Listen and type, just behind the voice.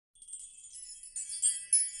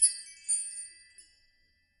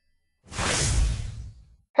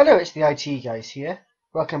Hello, it's the IT guys here.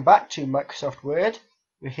 Welcome back to Microsoft Word.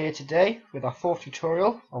 We're here today with our fourth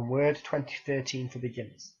tutorial on Word 2013 for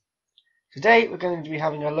beginners. Today we're going to be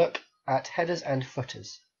having a look at headers and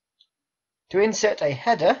footers. To insert a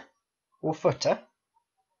header or footer,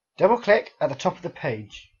 double click at the top of the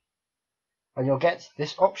page and you'll get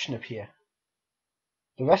this option appear.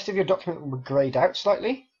 The rest of your document will be greyed out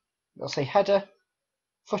slightly. It'll say header,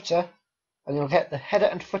 footer, and you'll get the header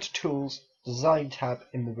and footer tools design tab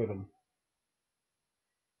in the ribbon.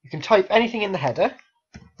 You can type anything in the header.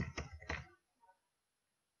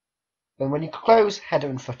 Then when you close header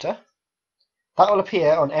and footer, that will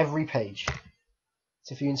appear on every page.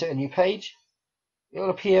 So if you insert a new page, it will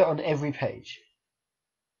appear on every page.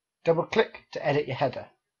 Double click to edit your header.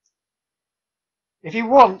 If you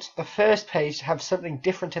want the first page to have something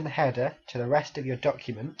different in the header to the rest of your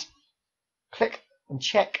document, click and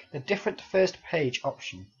check the different first page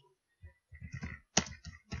option.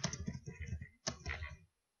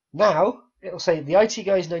 Now it will say the IT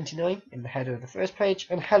Guys 99 in the header of the first page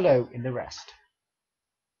and hello in the rest,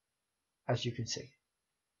 as you can see.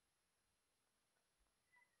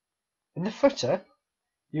 In the footer,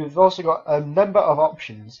 you've also got a number of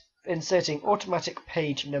options for inserting automatic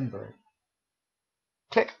page numbering.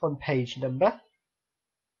 Click on page number.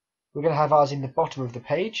 We're going to have ours in the bottom of the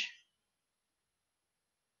page.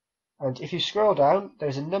 And if you scroll down,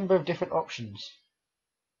 there's a number of different options.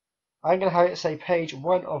 I'm going to have it say page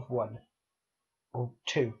 1 of 1, or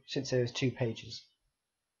 2, since there's 2 pages.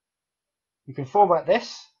 You can format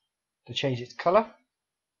this to change its colour,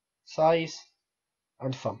 size,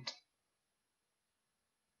 and font.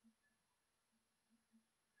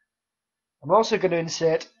 I'm also going to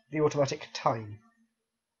insert the automatic time.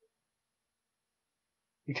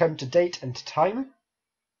 You come to date and time.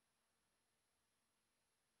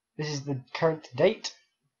 This is the current date.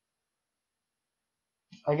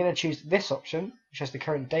 I'm going to choose this option, which has the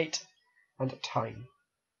current date and time.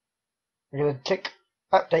 I'm going to click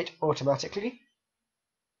Update Automatically,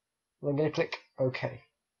 and I'm going to click OK.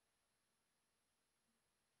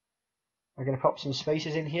 I'm going to pop some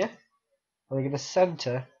spaces in here, and I'm going to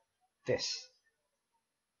center this.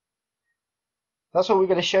 That's what we're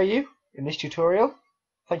going to show you in this tutorial.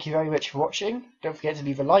 Thank you very much for watching. Don't forget to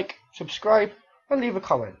leave a like, subscribe, and leave a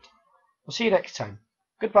comment. We'll see you next time.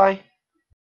 Goodbye.